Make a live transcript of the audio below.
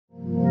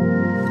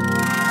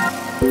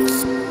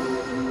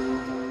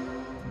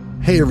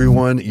Hey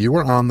everyone, you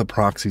are on the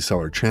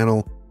Proxy-Seller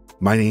channel.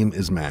 My name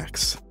is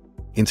Max.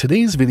 In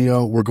today's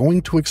video, we're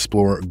going to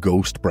explore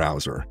Ghost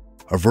Browser,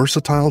 a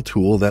versatile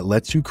tool that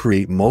lets you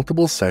create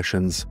multiple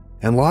sessions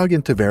and log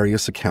into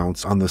various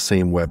accounts on the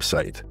same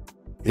website.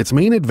 Its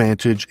main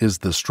advantage is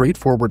the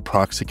straightforward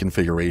proxy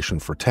configuration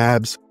for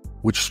tabs,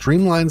 which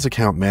streamlines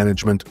account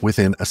management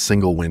within a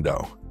single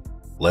window.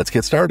 Let's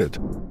get started.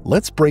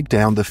 Let's break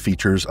down the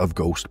features of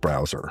Ghost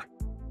Browser.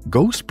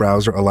 Ghost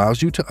Browser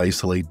allows you to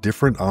isolate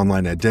different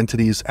online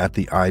identities at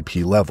the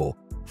IP level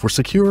for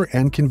secure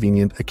and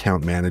convenient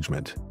account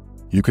management.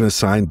 You can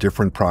assign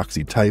different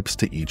proxy types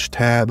to each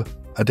tab,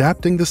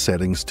 adapting the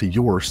settings to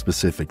your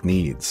specific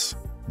needs.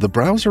 The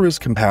browser is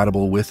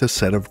compatible with a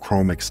set of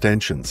Chrome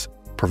extensions,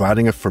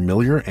 providing a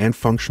familiar and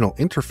functional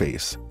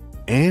interface,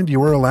 and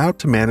you are allowed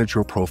to manage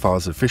your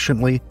profiles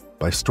efficiently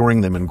by storing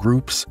them in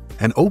groups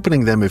and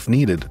opening them if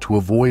needed to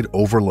avoid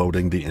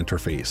overloading the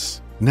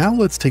interface. Now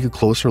let's take a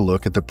closer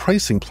look at the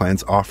pricing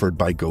plans offered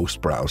by Ghost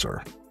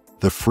Browser.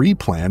 The free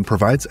plan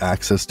provides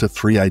access to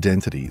 3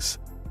 identities,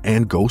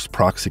 and Ghost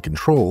Proxy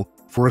Control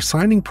for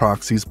assigning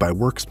proxies by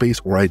workspace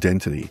or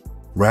identity,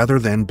 rather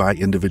than by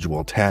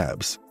individual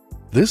tabs.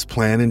 This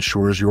plan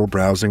ensures your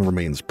browsing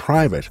remains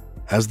private,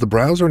 as the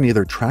browser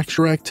neither tracks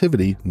your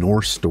activity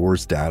nor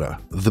stores data.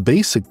 The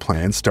basic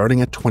plan,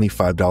 starting at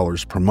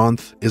 $25 per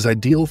month, is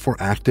ideal for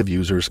active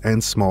users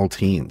and small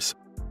teams.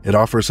 It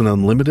offers an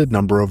unlimited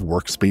number of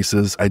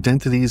workspaces,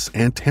 identities,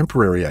 and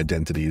temporary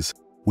identities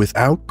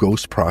without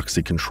Ghost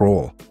Proxy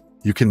Control.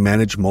 You can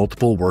manage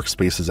multiple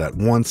workspaces at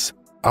once,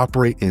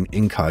 operate in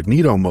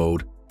incognito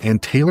mode, and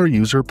tailor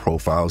user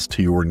profiles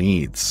to your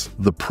needs.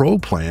 The Pro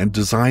plan,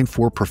 designed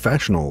for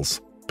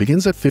professionals,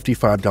 begins at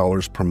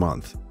 $55 per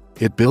month.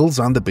 It builds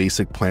on the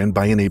basic plan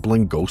by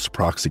enabling Ghost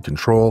Proxy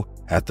Control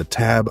at the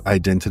tab,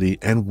 identity,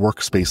 and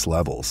workspace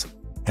levels,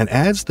 and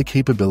adds the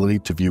capability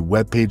to view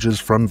web pages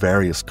from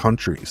various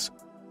countries.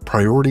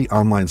 Priority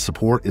online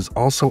support is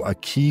also a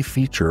key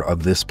feature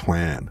of this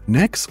plan.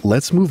 Next,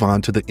 let's move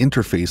on to the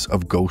interface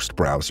of Ghost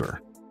Browser.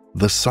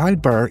 The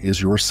Sidebar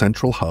is your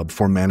central hub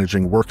for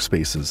managing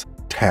workspaces,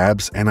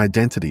 tabs, and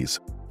identities,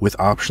 with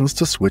options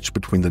to switch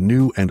between the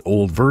new and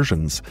old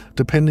versions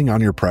depending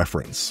on your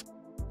preference.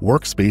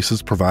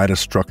 Workspaces provide a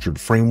structured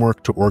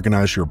framework to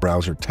organize your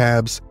browser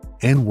tabs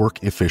and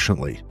work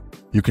efficiently.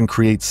 You can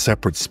create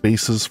separate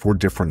spaces for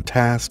different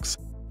tasks,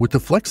 with the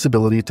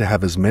flexibility to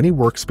have as many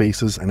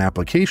workspaces and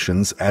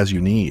applications as you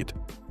need.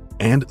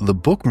 And the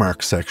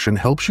Bookmarks section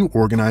helps you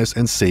organize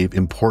and save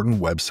important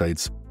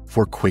websites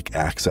for quick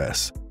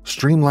access,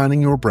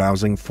 streamlining your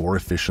browsing for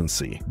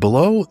efficiency.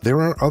 Below, there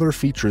are other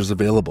features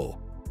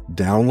available.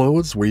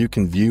 Downloads, where you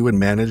can view and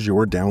manage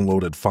your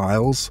downloaded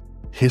files.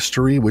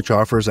 History, which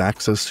offers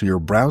access to your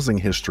browsing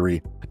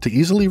history to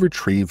easily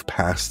retrieve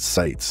past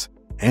sites.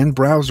 And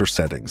browser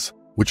settings,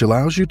 which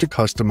allows you to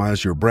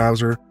customize your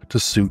browser to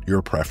suit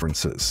your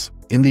preferences.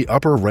 In the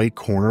upper right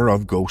corner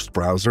of Ghost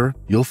Browser,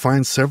 you'll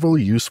find several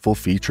useful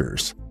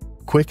features.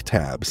 Quick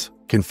tabs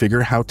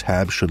configure how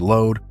tabs should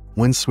load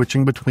when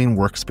switching between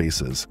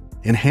workspaces,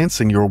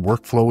 enhancing your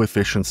workflow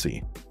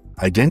efficiency.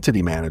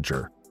 Identity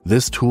Manager,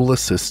 this tool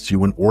assists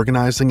you in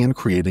organizing and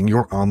creating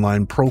your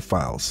online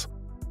profiles.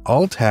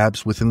 All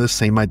tabs within the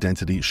same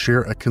identity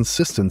share a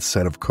consistent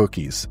set of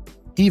cookies,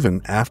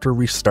 even after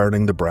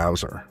restarting the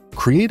browser.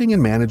 Creating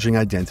and managing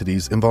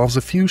identities involves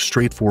a few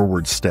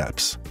straightforward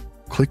steps.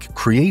 Click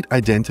Create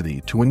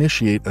Identity to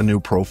initiate a new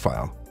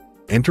profile.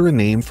 Enter a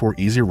name for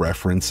easy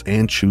reference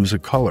and choose a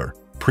color,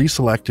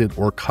 pre-selected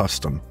or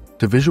custom,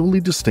 to visually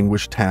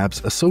distinguish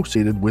tabs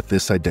associated with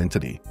this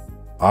identity.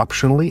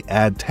 Optionally,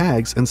 add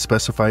tags and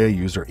specify a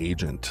user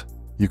agent.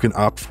 You can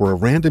opt for a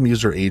random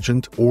user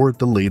agent or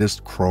the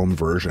latest Chrome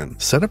version.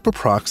 Set up a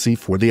proxy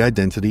for the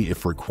identity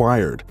if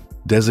required.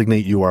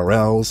 Designate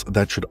URLs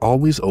that should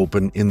always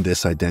open in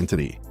this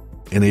identity.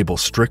 Enable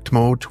strict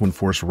mode to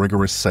enforce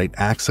rigorous site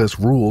access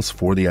rules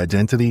for the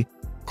identity.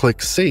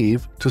 Click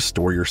Save to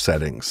store your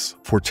settings.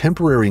 For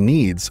temporary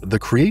needs, the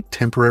Create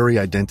Temporary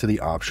Identity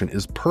option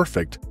is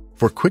perfect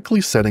for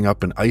quickly setting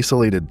up an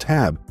isolated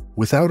tab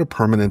without a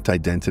permanent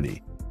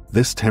identity.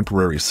 This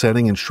temporary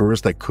setting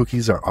ensures that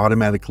cookies are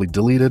automatically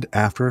deleted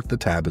after the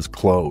tab is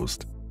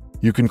closed.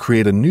 You can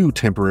create a new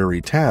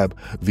temporary tab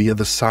via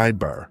the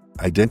Sidebar,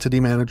 Identity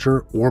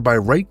Manager, or by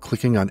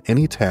right-clicking on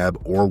any tab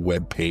or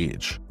web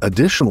page.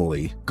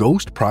 Additionally,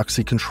 Ghost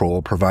Proxy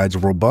Control provides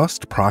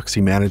robust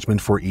proxy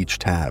management for each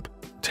tab,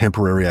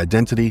 temporary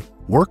identity,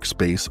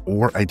 workspace,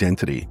 or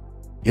identity.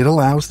 It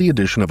allows the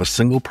addition of a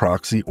single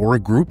proxy or a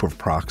group of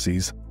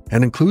proxies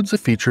and includes a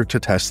feature to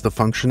test the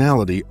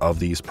functionality of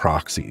these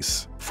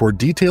proxies. For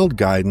detailed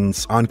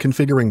guidance on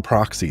configuring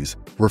proxies,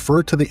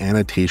 refer to the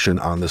annotation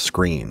on the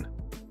screen.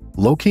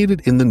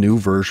 Located in the new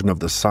version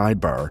of the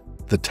Sidebar,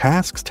 the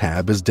Tasks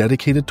tab is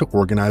dedicated to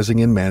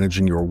organizing and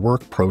managing your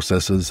work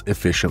processes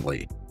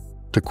efficiently.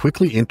 To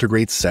quickly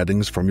integrate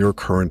settings from your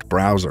current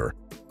browser,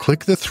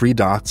 click the 3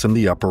 dots in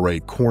the upper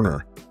right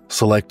corner,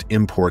 select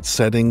Import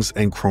Settings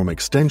and Chrome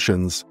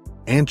Extensions,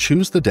 and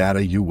choose the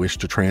data you wish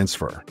to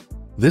transfer.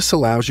 This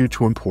allows you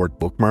to import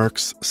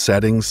bookmarks,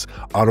 settings,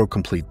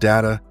 autocomplete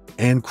data,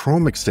 and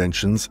Chrome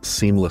extensions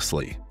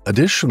seamlessly.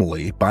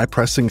 Additionally, by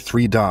pressing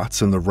 3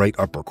 dots in the right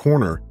upper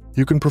corner,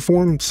 you can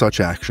perform such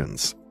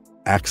actions: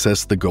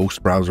 access the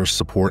Ghost Browser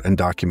support and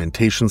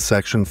documentation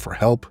section for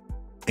help,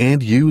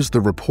 and use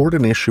the Report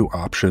an Issue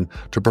option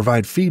to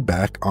provide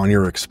feedback on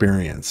your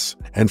experience.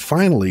 And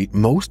finally,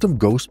 most of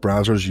Ghost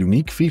Browser's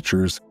unique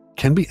features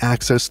can be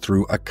accessed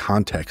through a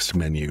context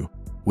menu,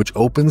 which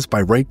opens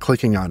by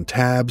right-clicking on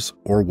tabs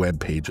or web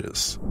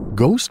pages.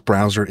 Ghost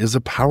Browser is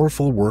a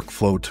powerful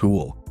workflow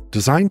tool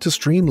designed to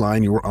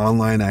streamline your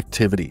online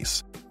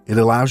activities. It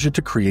allows you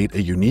to create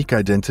a unique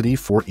identity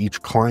for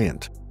each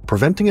client,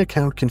 preventing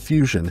account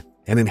confusion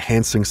and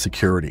enhancing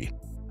security.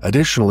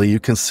 Additionally, you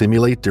can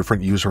simulate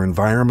different user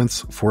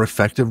environments for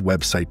effective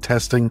website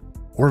testing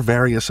or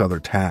various other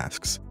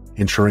tasks,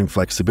 ensuring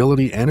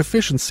flexibility and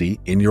efficiency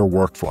in your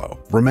workflow.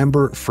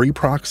 Remember, free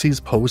proxies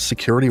pose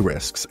security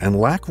risks and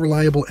lack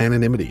reliable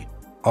anonymity,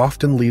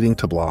 often leading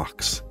to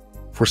blocks.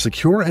 For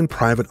secure and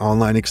private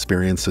online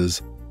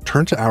experiences,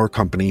 turn to our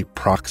company,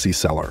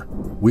 Proxy-Seller.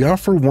 We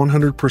offer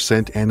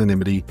 100%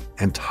 anonymity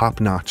and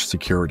top-notch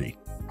security.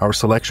 Our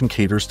selection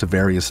caters to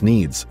various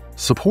needs,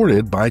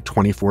 supported by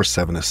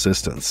 24/7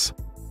 assistance.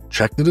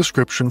 Check the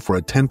description for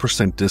a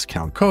 10%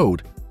 discount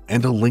code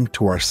and a link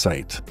to our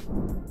site.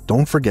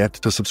 Don't forget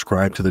to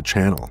subscribe to the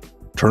channel,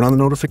 turn on the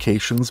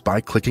notifications by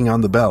clicking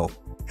on the bell,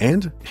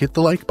 and hit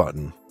the like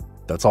button.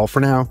 That's all for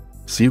now.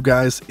 See you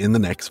guys in the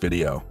next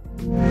video.